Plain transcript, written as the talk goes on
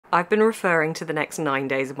I've been referring to the next 9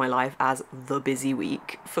 days of my life as the busy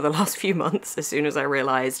week for the last few months as soon as I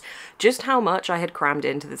realised just how much I had crammed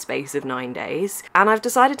into the space of 9 days, and I've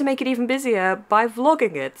decided to make it even busier by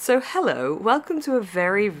vlogging it. So hello, welcome to a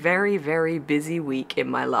very, very, very busy week in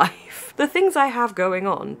my life. The things I have going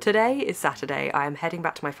on. Today is Saturday. I am heading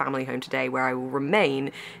back to my family home today where I will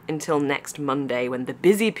remain until next Monday when the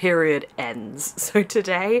busy period ends. So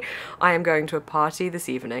today I am going to a party this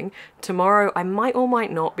evening. Tomorrow I might or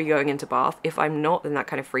might not be going into Bath. If I'm not, then that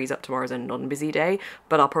kind of frees up tomorrow as a non-busy day,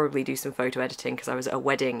 but I'll probably do some photo editing because I was at a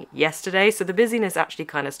wedding yesterday, so the busyness actually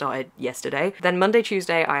kind of started yesterday. Then Monday,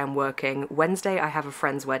 Tuesday I am working. Wednesday I have a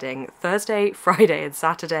friend's wedding. Thursday, Friday and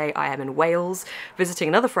Saturday I am in Wales visiting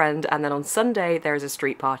another friend, and then on Sunday there is a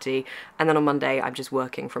street party, and then on Monday I'm just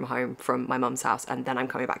working from home from my mum's house, and then I'm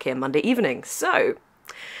coming back here Monday evening. So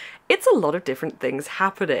it's a lot of different things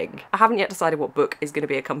happening. I haven't yet decided what book is going to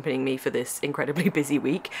be accompanying me for this incredibly busy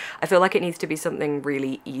week. I feel like it needs to be something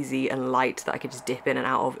really easy and light that I could just dip in and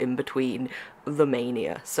out of in between the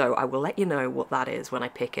mania. So I will let you know what that is when I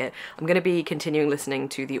pick it. I'm going to be continuing listening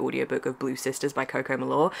to the audiobook of Blue Sisters by Coco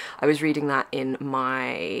Malore. I was reading that in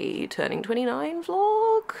my Turning 29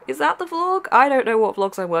 vlog. Is that the vlog? I don't know what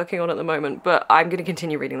vlogs I'm working on at the moment, but I'm going to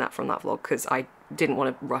continue reading that from that vlog because I didn't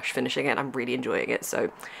want to rush finishing it. I'm really enjoying it.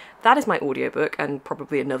 So that is my audiobook, and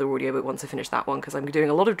probably another audiobook once I finish that one because I'm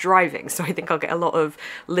doing a lot of driving, so I think I'll get a lot of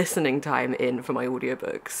listening time in for my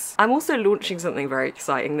audiobooks. I'm also launching something very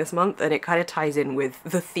exciting this month, and it kind of ties in with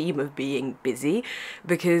the theme of being busy,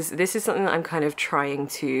 because this is something that I'm kind of trying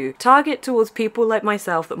to target towards people like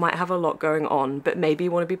myself that might have a lot going on but maybe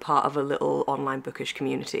want to be part of a little online bookish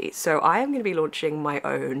community. So I am going to be launching my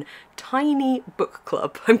own tiny book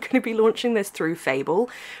club. I'm going to be launching this through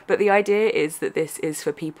Fable, but the idea is that this is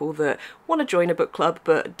for people that want to join a book club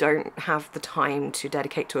but don't have the time to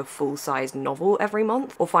dedicate to a full-sized novel every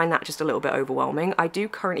month, or find that just a little bit overwhelming. I do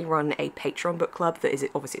currently run a Patreon book club that is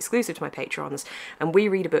obviously exclusive to my patrons, and we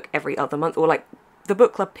read a book every other month, or like the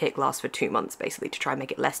book club pick lasts for 2 months basically to try and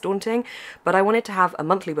make it less daunting, but I wanted to have a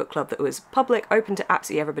monthly book club that was public, open to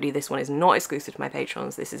absolutely everybody. This one is not exclusive to my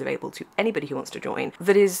patrons, this is available to anybody who wants to join,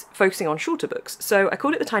 that is focusing on shorter books. So I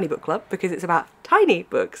called it the Tiny Book Club because it's about tiny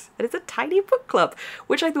books, and it's a tiny book club,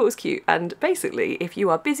 which I thought was cute. And basically, if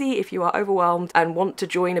you are busy, if you are overwhelmed and want to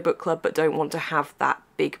join a book club but don't want to have that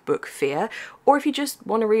big book fear, or if you just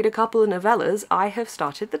want to read a couple of novellas, I have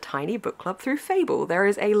started the Tiny Book Club through Fable. There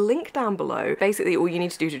is a link down below. Basically, all you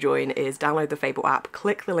need to do to join is download the Fable app,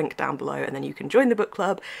 click the link down below, and then you can join the book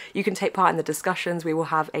club. You can take part in the discussions. We will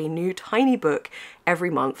have a new tiny book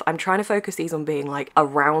every month. I'm trying to focus these on being like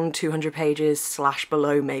around 200 pages slash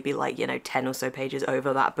below, maybe like, you know, 10 or so pages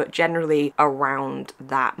over that, but generally around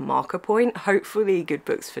that marker point. Hopefully good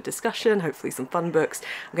books for discussion, hopefully some fun books.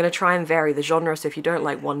 I'm going to try and vary the genre, so if you don't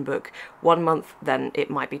like one book one month, then it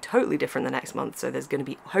might be totally different the next month, so there's going to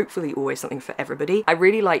be hopefully always something for everybody. I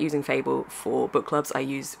really like using Fable for book clubs. I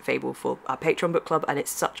use Fable for our Patreon book club, and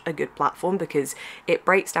it's such a good platform because it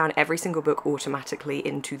breaks down every single book automatically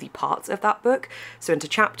into the parts of that book, so into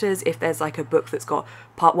chapters. If there's like a book that's got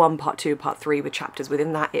part 1, part 2, part 3 with chapters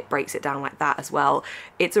within that, it breaks it down like that as well.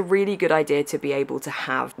 It's a really good idea to be able to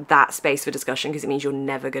have that space for discussion because it means you're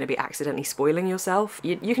never going to be accidentally spoiling yourself.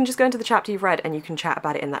 You can just go into the chapter you've read and you can chat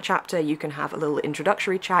about it in that chapter. You can have a little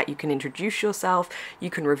introductory chat, you can introduce yourself, you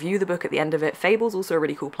can review the book at the end of it. Fable's also a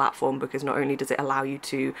really cool platform because not only does it allow you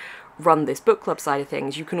to run this book club side of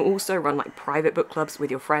things, you can also run like private book clubs with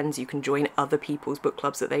your friends. You can join other people's book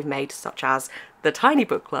clubs that they've made, such as the Tiny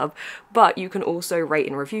Book Club, but you can also rate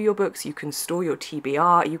and review your books, you can store your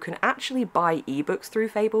TBR, you can actually buy ebooks through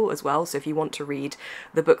Fable as well. So if you want to read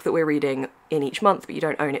the book that we're reading in each month but you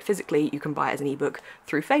don't own it physically, you can buy it as an ebook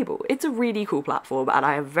through Fable. It's a really cool platform, and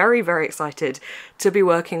I am very, very excited to be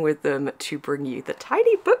working with them to bring you the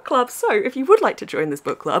Tiny Book Club. So if you would like to join this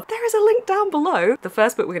book club, there is a link down below. The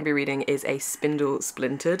first book we're going to be reading is A Spindle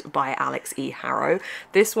Splintered by Alex E. Harrow.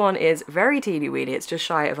 This one is very teeny weeny, it's just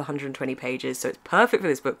shy of 120 pages, so it's perfect for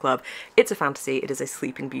this book club. It's a fantasy, it is a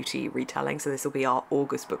Sleeping Beauty retelling, so this will be our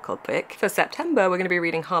August book club pick. For September, we're going to be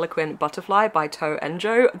reading Harlequin Butterfly by To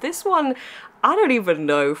Enjo. This one, I don't even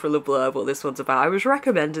know from the blurb what this one's about. I was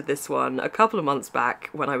recommended this one a couple of months back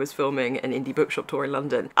when I was filming an indie bookshop tour in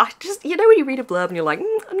London. I just, you know when you read a blurb and you're like,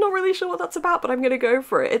 I'm not really sure what that's about, but I'm gonna go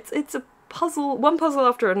for it. It's a one puzzle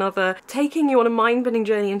after another, taking you on a mind-bending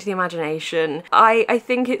journey into the imagination. I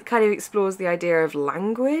think it kind of explores the idea of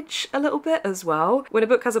language a little bit as well. When a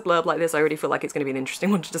book has a blurb like this, I already feel like it's going to be an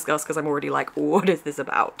interesting one to discuss because I'm already like, what is this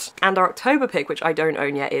about? And our October pick, which I don't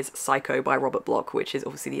own yet, is Psycho by Robert Bloch, which is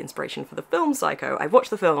obviously the inspiration for the film Psycho. I've watched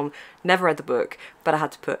the film, never read the book, but I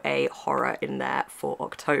had to put a horror in there for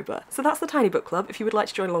October. So that's the Tiny Book Club. If you would like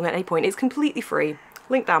to join along at any point, it's completely free.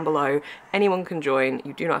 Link down below. Anyone can join.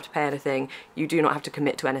 You do not have to pay anything. You do not have to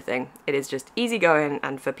commit to anything. It is just easygoing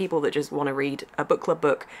and for people that just want to read a book club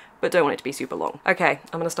book but don't want it to be super long. Okay,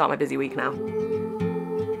 I'm gonna start my busy week now.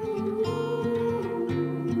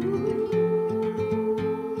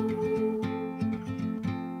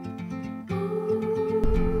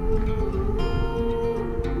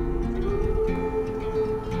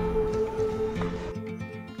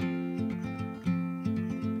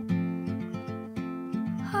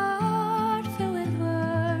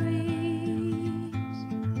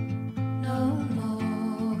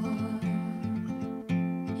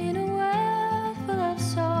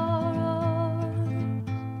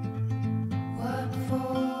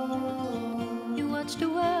 The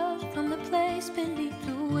world from the place beneath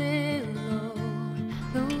the willow,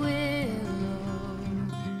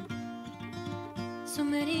 so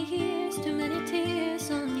many years, too many tears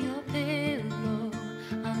on your pillow,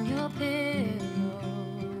 on your pillow.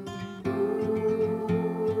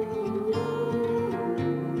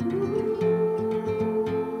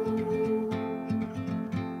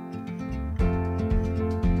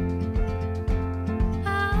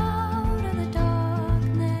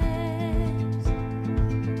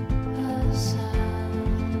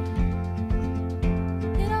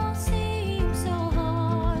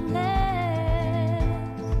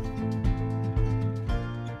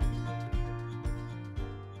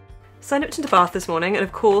 So I nipped into Bath this morning, and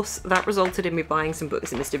of course that resulted in me buying some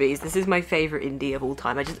books at Mr. B's. This is my favourite indie of all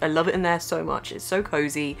time. I love it in there so much. It's so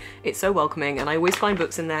cosy, it's so welcoming, and I always find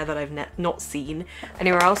books in there that I've not seen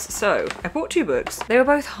anywhere else. So I bought two books. They were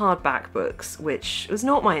both hardback books, which was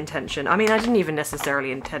not my intention. I mean, I didn't even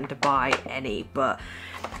necessarily intend to buy any, but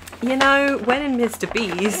you know, when in Mr.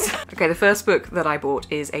 B's. Okay, the first book that I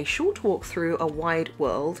bought is A Short Walk Through a Wide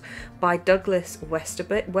World by Douglas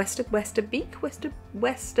Westerbeck.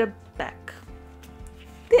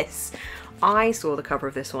 This. I saw the cover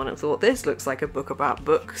of this one and thought this looks like a book about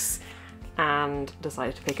books and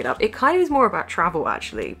decided to pick it up. It kind of is more about travel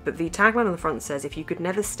actually, but the tagline on the front says, if you could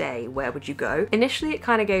never stay, where would you go? Initially it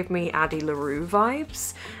kind of gave me Addie LaRue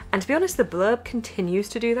vibes, and to be honest the blurb continues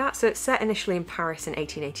to do that. So it's set initially in Paris in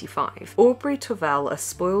 1885. Aubrey Tourvel, a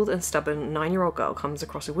spoiled and stubborn 9-year-old girl, comes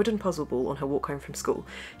across a wooden puzzle ball on her walk home from school.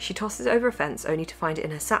 She tosses it over a fence only to find it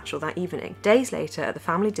in her satchel that evening. Days later, at the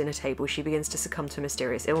family dinner table, she begins to succumb to a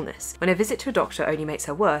mysterious illness. When a visit to a doctor only makes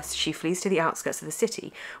her worse, she flees to the outskirts of the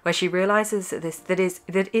city, where she realizes that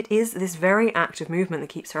it is this very act of movement that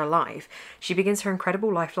keeps her alive. She begins her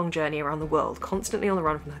incredible lifelong journey around the world, constantly on the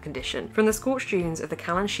run from her condition. From the scorched dunes of the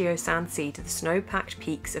Kalanshio Sand Sea to the snow-packed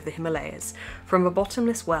peaks of the Himalayas, from a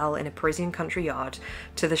bottomless well in a Parisian country yard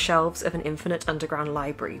to the shelves of an infinite underground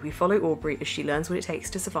library, we follow Aubrey as she learns what it takes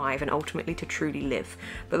to survive and ultimately to truly live.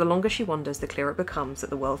 But the longer she wanders, the clearer it becomes that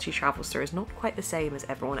the world she travels through is not quite the same as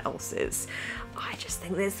everyone else's. I just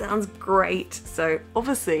think this sounds great. So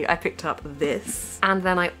obviously I picked up this, and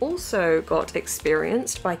then I also got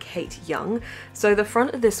Experienced by Kate Young. So the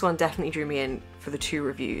front of this one definitely drew me in for the two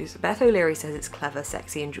reviews. Beth O'Leary says it's clever,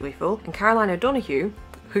 sexy and joyful, and Caroline O'Donoghue,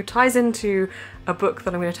 who ties into a book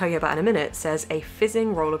that I'm going to tell you about in a minute, says a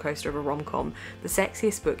fizzing rollercoaster of a rom-com, the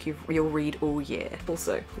sexiest book you'll read all year.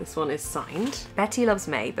 Also, this one is signed. Betty loves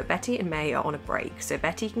May, but Betty and May are on a break, so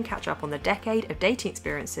Betty can catch up on the decade of dating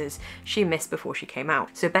experiences she missed before she came out.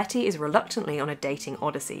 So Betty is reluctantly on a dating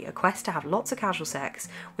odyssey, a quest to have lots of casual sex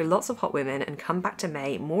with lots of hot women and come back to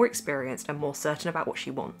May more experienced and more certain about what she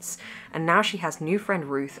wants. And now she has new friend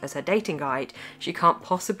Ruth as her dating guide. She can't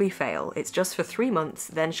possibly fail. It's just for 3 months,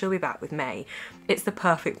 then she'll be back with May. It's the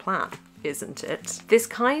perfect plan, isn't it? This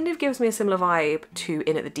kind of gives me a similar vibe to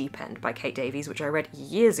In at the Deep End by Kate Davies, which I read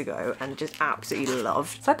years ago and just absolutely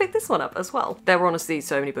loved. So I picked this one up as well. There were honestly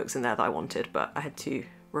so many books in there that I wanted, but I had to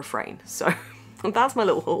refrain, so that's my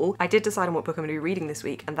little haul. I did decide on what book I'm going to be reading this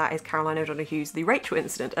week, and that is Caroline O'Donoghue's The Rachel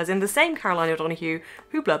Incident, as in the same Caroline O'Donoghue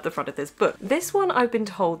who blurbed the front of this book. This one, I've been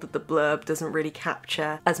told that the blurb doesn't really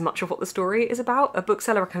capture as much of what the story is about. A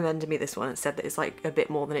bookseller recommended me this one and said that it's like a bit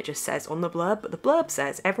more than it just says on the blurb, but the blurb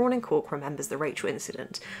says everyone in Cork remembers the Rachel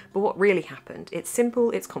Incident, but what really happened? It's simple,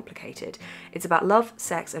 it's complicated. It's about love,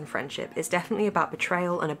 sex and friendship. It's definitely about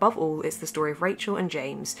betrayal, and above all, it's the story of Rachel and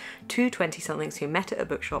James, two 20-somethings who met at a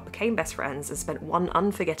bookshop, became best friends and spent spent one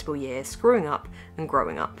unforgettable year screwing up and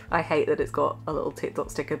growing up. I hate that it's got a little TikTok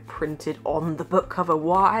sticker printed on the book cover.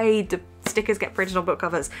 Why do stickers get printed on book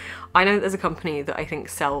covers? I know there's a company that I think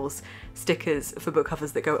sells stickers for book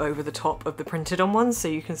covers that go over the top of the printed on ones, so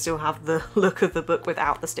you can still have the look of the book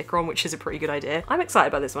without the sticker on, which is a pretty good idea. I'm excited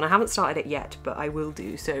about this one. I haven't started it yet, but I will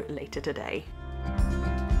do so later today.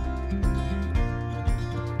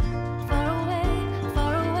 Far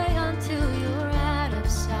away until you're out of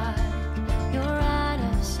sight. You're out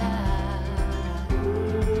of sight.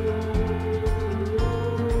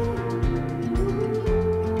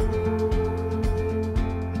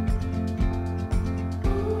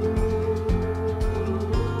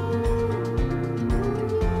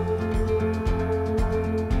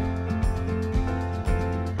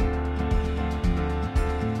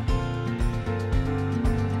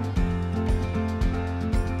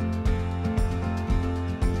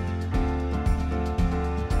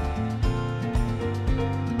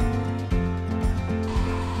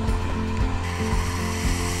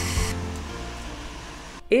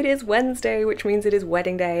 It is Wednesday, which means it is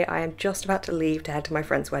wedding day. I am just about to leave to head to my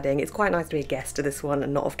friend's wedding. It's quite nice to be a guest to this one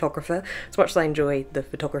and not a photographer. As much as I enjoy the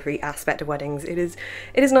photography aspect of weddings, it is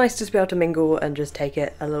nice just to be able to mingle and just take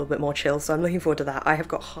it a little bit more chill, so I'm looking forward to that. I have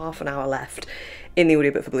got half an hour left in the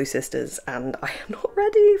audiobook for Blue Sisters, and I am not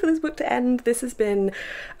ready for this book to end. This has been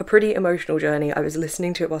a pretty emotional journey. I was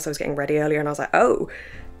listening to it whilst I was getting ready earlier, and I was like, oh,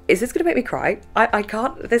 is this gonna make me cry?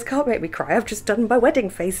 This can't make me cry. I've just done my wedding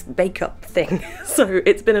face makeup thing. So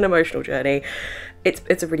it's been an emotional journey.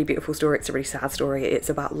 It's a really beautiful story. It's a really sad story. It's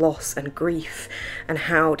about loss and grief and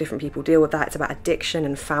how different people deal with that. It's about addiction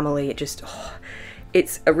and family.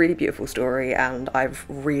 It's a really beautiful story, and I've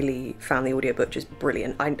really found the audiobook just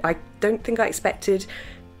brilliant. I don't think I expected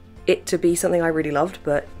it to be something I really loved,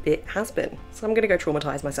 but it has been. So I'm gonna go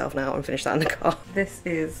traumatise myself now and finish that in the car. This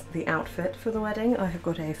is the outfit for the wedding. I have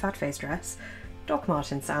got a fat face dress, Doc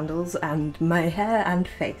Martens sandals, and my hair and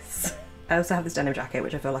face. I also have this denim jacket,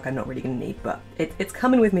 which I feel like I'm not really gonna need, but it's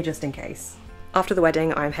coming with me just in case. After the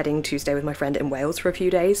wedding, I'm heading to stay with my friend in Wales for a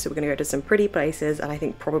few days, so we're gonna go to some pretty places and I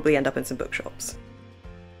think probably end up in some bookshops.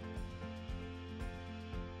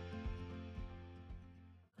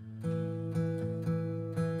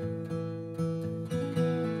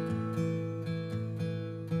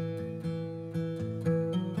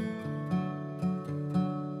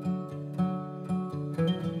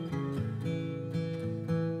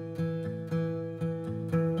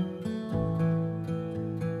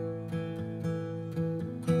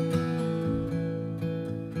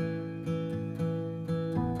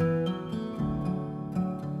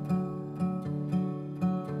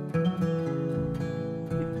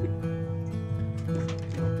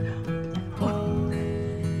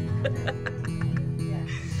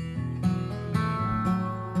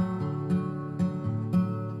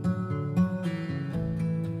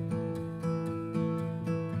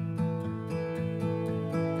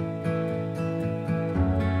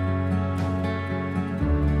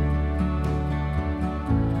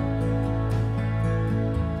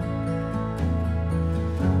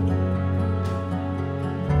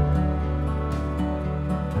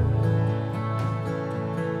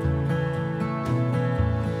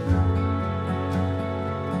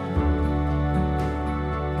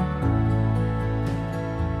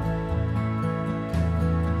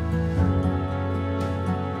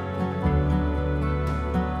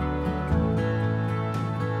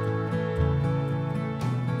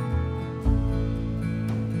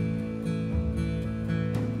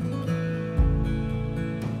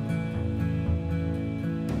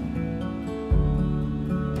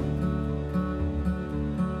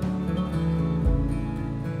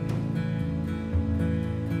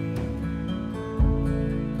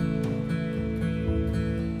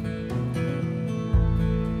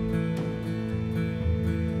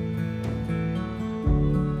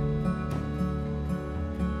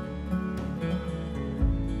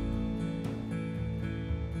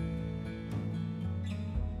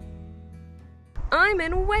 I'm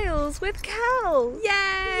in Wales with Cal!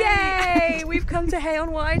 Yay! Yay! We've come to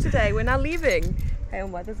Hay-on-Wye today. We're now leaving.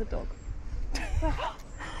 Hay-on-Wye, there's a dog. It's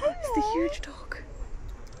the huge dog.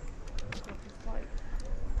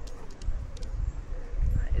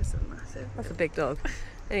 That is a massive. That's a big dog.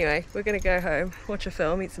 Anyway, we're gonna go home, watch a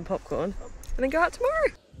film, eat some popcorn, and then go out tomorrow.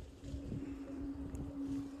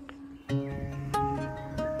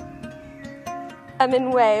 I'm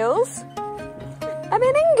in Wales. I'm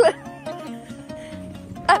in England.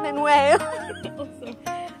 I'm in Wales.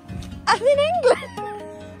 I'm in England.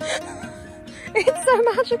 It's so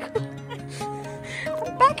magical.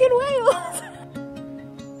 I'm back in Wales.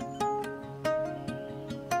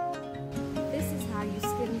 This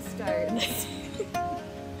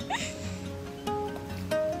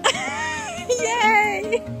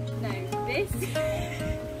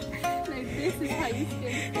This is how you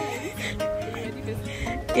skin face. Are you ready,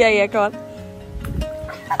 Busiest? Yeah, go on.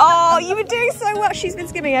 Oh, you've been doing so well. She's been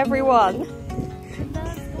skimming everyone.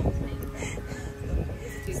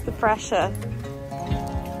 It's the pressure.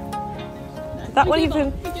 That one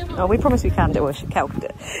even... Oh, we promised we can do it. Kel can do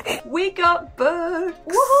it. We got books!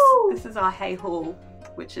 Woohoo! This is our Hey Haul,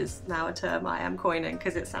 which is now a term I am coining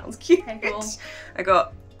because it sounds cute. Hey Haul. I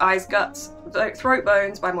got Eyes, Guts, Throat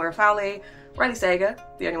Bones by Moira Fowley, Riley Sager,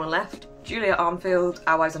 the only one left, Julia Armfield,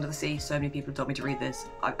 Our Wives Under the Sea, so many people told me to read this,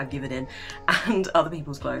 I give it in, and Other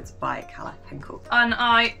People's Clothes by Calla Henkel. And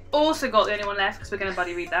I also got The Only One Left because we're going to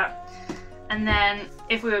buddy read that. And then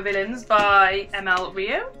If We Were Villains by ML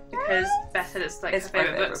Rio, because Beth said it's like It's her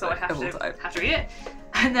favourite my book, so I favourite book have to read it.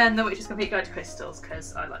 And then The Witch's Complete Guide to Crystals,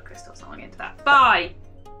 because I like crystals, so I'm into that. By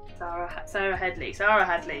Sarah Hadley.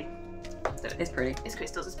 It's pretty. It's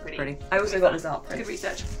crystals, it's pretty. I also got this art print. Good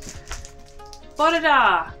research.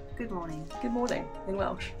 Bodada! Good morning. Good morning in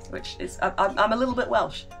Welsh, which is I'm a little bit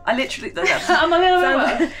Welsh. I literally I'm a little bit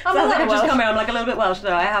Welsh. Sounds like I've just come here. I'm like a little bit Welsh.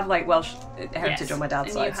 No, I have like Welsh heritage Yes, on my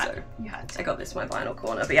dad's and side, you had so I got this for my vinyl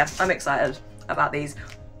corner. But yeah, I'm excited about these.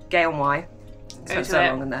 Gay on Y. Go So to it.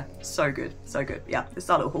 long in there. So good, so good. Yeah, this is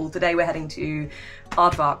our little haul. Today we're heading to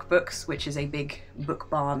Aardvark Books, which is a big book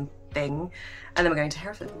barn thing, and then we're going to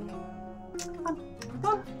Hereford.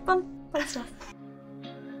 Fun stuff.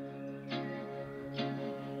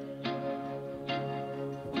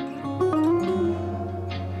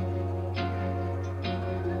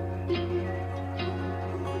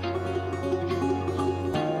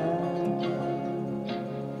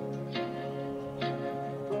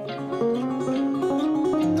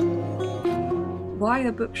 Why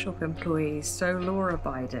are bookshop employees so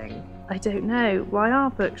law-abiding? I don't know. Why are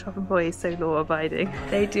bookshop employees so law-abiding?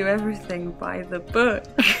 They do everything by the book.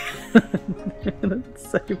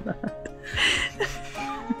 That's so bad.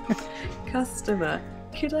 Customer,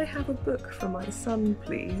 could I have a book for my son,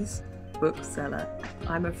 please? Bookseller,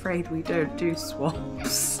 I'm afraid we don't do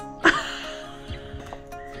swaps.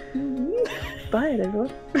 Buy it,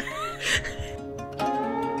 everyone.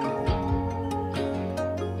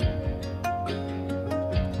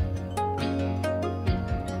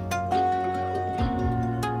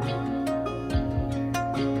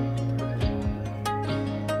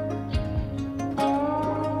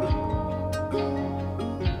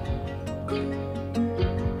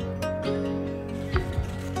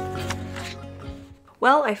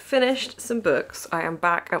 Well, I finished some books. I am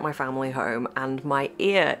back at my family home and my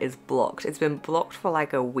ear is blocked. It's been blocked for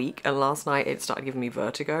like a week and last night it started giving me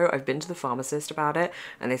vertigo. I've been to the pharmacist about it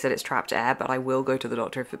and they said it's trapped air, but I will go to the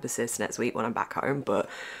doctor if it persists next week when I'm back home. But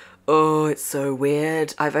oh, it's so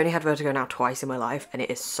weird. I've only had vertigo now twice in my life and it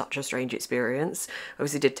is such a strange experience.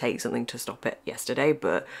 Obviously did take something to stop it yesterday,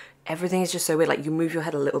 but everything is just so weird. Like you move your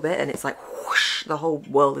head a little bit and it's like whoosh, the whole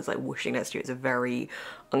world is like whooshing next to you. It's a very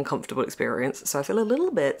uncomfortable experience. So I feel a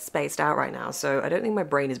little bit spaced out right now. So I don't think my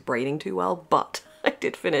brain is braining too well, but I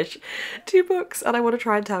did finish 2 books and I want to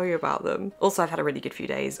try and tell you about them. Also, I've had a really good few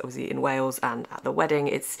days, obviously in Wales and at the wedding.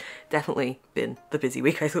 It's definitely been the busy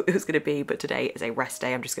week I thought it was going to be, but today is a rest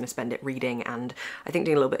day. I'm just going to spend it reading and I think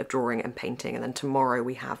doing a little bit of drawing and painting. And then tomorrow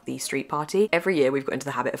we have the street party. Every year we've got into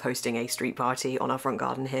the habit of hosting a street party on our front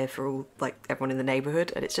garden here for all, like everyone in the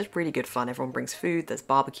neighbourhood, and it's just really good fun. Everyone brings food, there's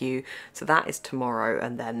barbecue, so that is tomorrow,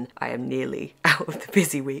 and then I am nearly out of the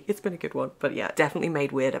busy week. It's been a good one, but yeah, definitely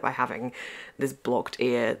made weirder by having this blocked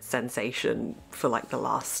ear sensation for like the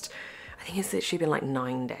last, I think it's literally been like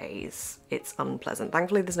 9 days. It's unpleasant.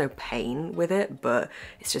 Thankfully there's no pain with it, but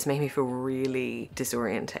it's just made me feel really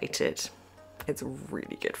disorientated. It's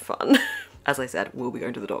really good fun. As I said, we'll be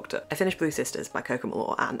going to the doctor. I finished Blue Sisters by Coco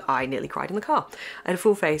Malore and I nearly cried in the car. I had a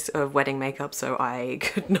full face of wedding makeup so I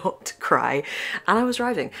could not cry and I was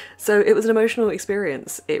driving. So it was an emotional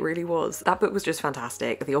experience, it really was. That book was just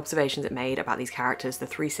fantastic. The observations it made about these characters, the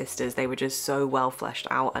 3 sisters, they were just so well fleshed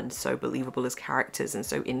out and so believable as characters and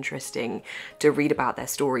so interesting to read about. Their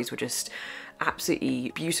stories were just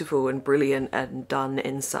absolutely beautiful and brilliant and done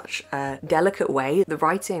in such a delicate way. The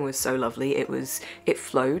writing was so lovely. It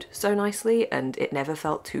flowed so nicely and it never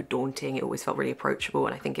felt too daunting. It always felt really approachable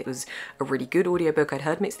and I think it was a really good audiobook. I'd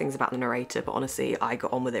heard mixed things about the narrator, but honestly I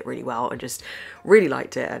got on with it really well and just really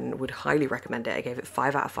liked it and would highly recommend it. I gave it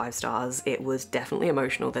 5 out of 5 stars. It was definitely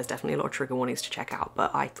emotional. There's definitely a lot of trigger warnings to check out,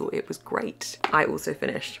 but I thought it was great. I also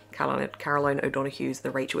finished Caroline O'Donoghue's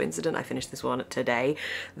The Rachel Incident. I finished this one today.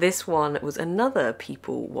 This one was a another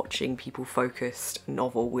people watching, people focused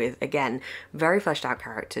novel with, again, very fleshed out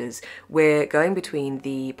characters. We're going between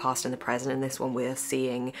the past and the present. In this one, we're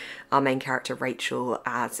seeing our main character Rachel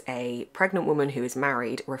as a pregnant woman who is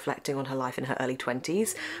married, reflecting on her life in her early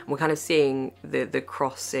 20s. And we're kind of seeing the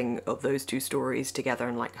crossing of those two stories together,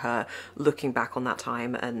 and like her looking back on that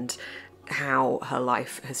time and how her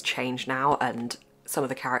life has changed now, and some of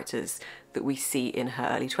the characters that we see in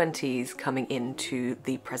her early 20s coming into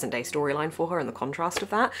the present day storyline for her, and the contrast of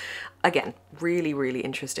that. Again, really, really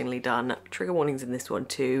interestingly done. Trigger warnings in this one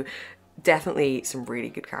too. Definitely some really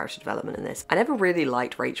good character development in this. I never really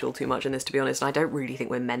liked Rachel too much in this, to be honest, and I don't really think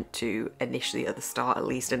we're meant to initially, at the start at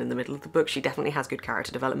least, and in the middle of the book. She definitely has good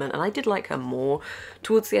character development, and I did like her more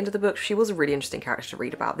towards the end of the book. She was a really interesting character to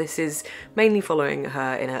read about. This is mainly following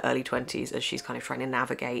her in her early 20s as she's kind of trying to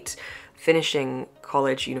navigate finishing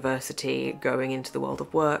college, university, going into the world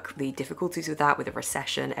of work, the difficulties with that, with the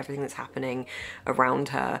recession, everything that's happening around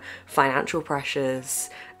her, financial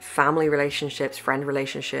pressures, family relationships, friend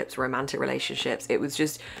relationships, romantic relationships. It was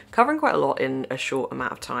just covering quite a lot in a short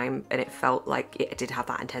amount of time, and it felt like it did have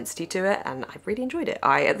that intensity to it, and I really enjoyed it.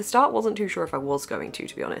 I, at the start, wasn't too sure if I was going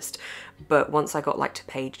to be honest, but once I got like to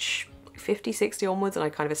page 50, 60 onwards, and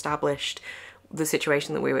I kind of established the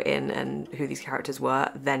situation that we were in and who these characters were,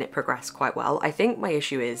 then it progressed quite well. I think my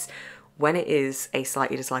issue is when it is a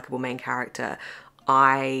slightly dislikable main character,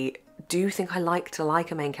 I do think I like to like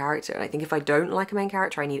a main character, and I think if I don't like a main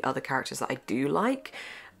character, I need other characters that I do like,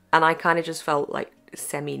 and I kind of just felt like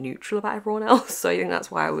semi-neutral about everyone else, so I think that's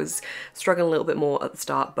why I was struggling a little bit more at the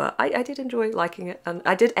start, but I did enjoy liking it, and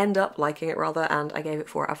I did end up liking it rather, and I gave it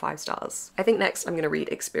 4 out of 5 stars. I think next I'm going to read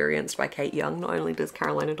Experienced by Kate Young. Not only does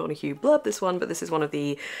Caroline O'Donoghue blurb this one, but this is one of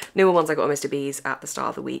the newer ones I got on Mr. B's at the start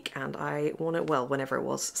of the week, and I won it, well, whenever it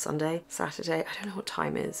was, Sunday, Saturday, I don't know what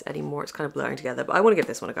time is anymore, it's kind of blurring together, but I want to give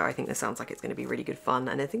this one a go. I think this sounds like it's going to be really good fun,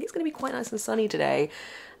 and I think it's going to be quite nice and sunny today,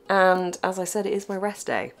 and as I said, it is my rest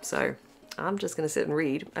day, so I'm just going to sit and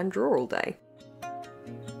read and draw all day.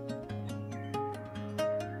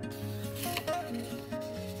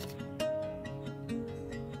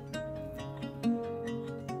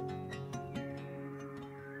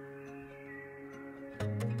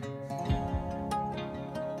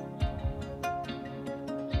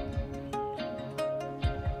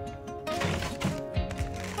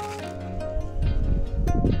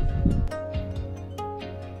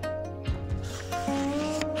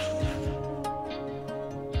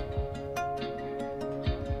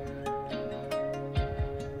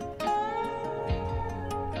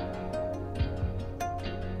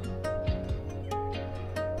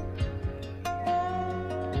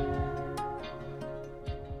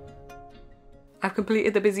 I've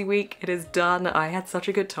completed the busy week, it is done. I had such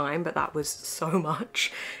a good time, but that was so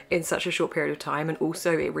much in such a short period of time, and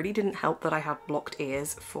also it really didn't help that I had blocked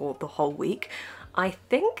ears for the whole week. I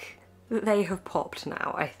think that they have popped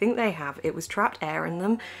now. I think they have. It was trapped air in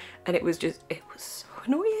them, and it was so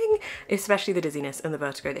annoying, especially the dizziness and the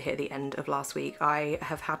vertigo that hit the end of last week. I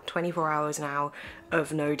have had 24 hours now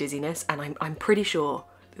of no dizziness, and I'm pretty sure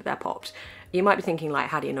that they're popped. You might be thinking, like,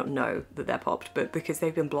 how do you not know that they're popped? But because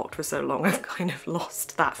they've been blocked for so long, I've kind of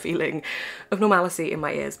lost that feeling of normalcy in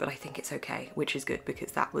my ears, but I think it's okay, which is good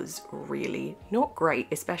because that was really not great,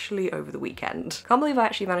 especially over the weekend. Can't believe I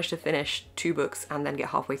actually managed to finish 2 books and then get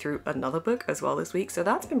halfway through another book as well this week, so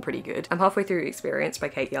that's been pretty good. I'm halfway through Experienced by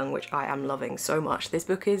Kate Young, which I am loving so much. This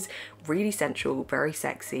book is really sensual, very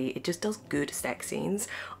sexy. It just does good sex scenes.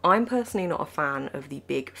 I'm personally not a fan of the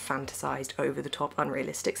big fantasized, over-the-top,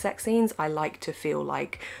 unrealistic sex scenes. I like to feel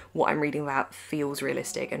like what I'm reading about feels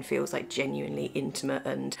realistic and feels like genuinely intimate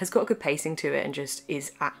and has got a good pacing to it and just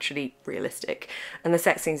is actually realistic. And the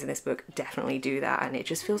sex scenes in this book definitely do that, and it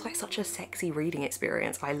just feels like such a sexy reading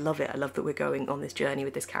experience. I love it. I love that we're going on this journey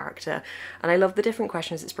with this character, and I love the different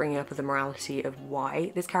questions it's bringing up of the morality of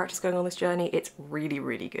why this character's going on this journey. It's really,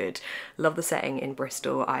 really good. Love the setting in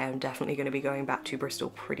Bristol. I am definitely going to be going back to Bristol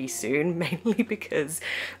pretty soon, mainly because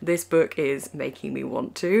this book is making me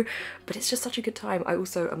want to, but it's just such a good time. I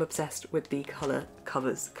also am obsessed with the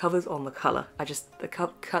covers on the colour.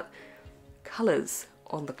 The colours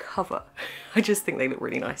on the cover. I just think they look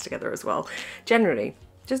really nice together as well. Generally,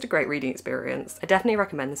 just a great reading experience. I definitely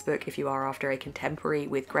recommend this book if you are after a contemporary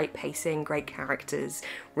with great pacing, great characters,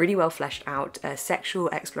 really well fleshed out, a sexual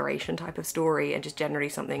exploration type of story, and just generally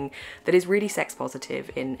something that is really sex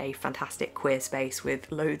positive in a fantastic queer space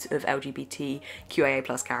with loads of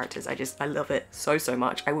LGBTQIA+ characters. I love it so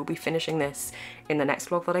much. I will be finishing this in the next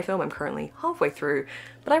vlog that I film. I'm currently halfway through,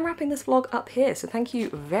 but I'm wrapping this vlog up here, so thank you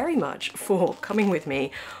very much for coming with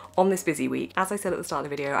me on this busy week. As I said at the start of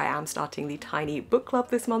the video, I am starting the tiny book club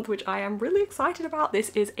this month, which I am really excited about. This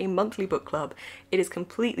is a monthly book club. It is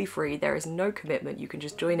completely free. There is no commitment. You can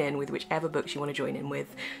just join in with whichever books you want to join in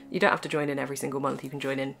with. You don't have to join in every single month. You can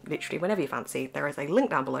join in literally whenever you fancy. There is a link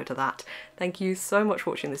down below to that. Thank you so much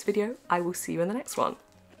for watching this video. I will see you in the next one.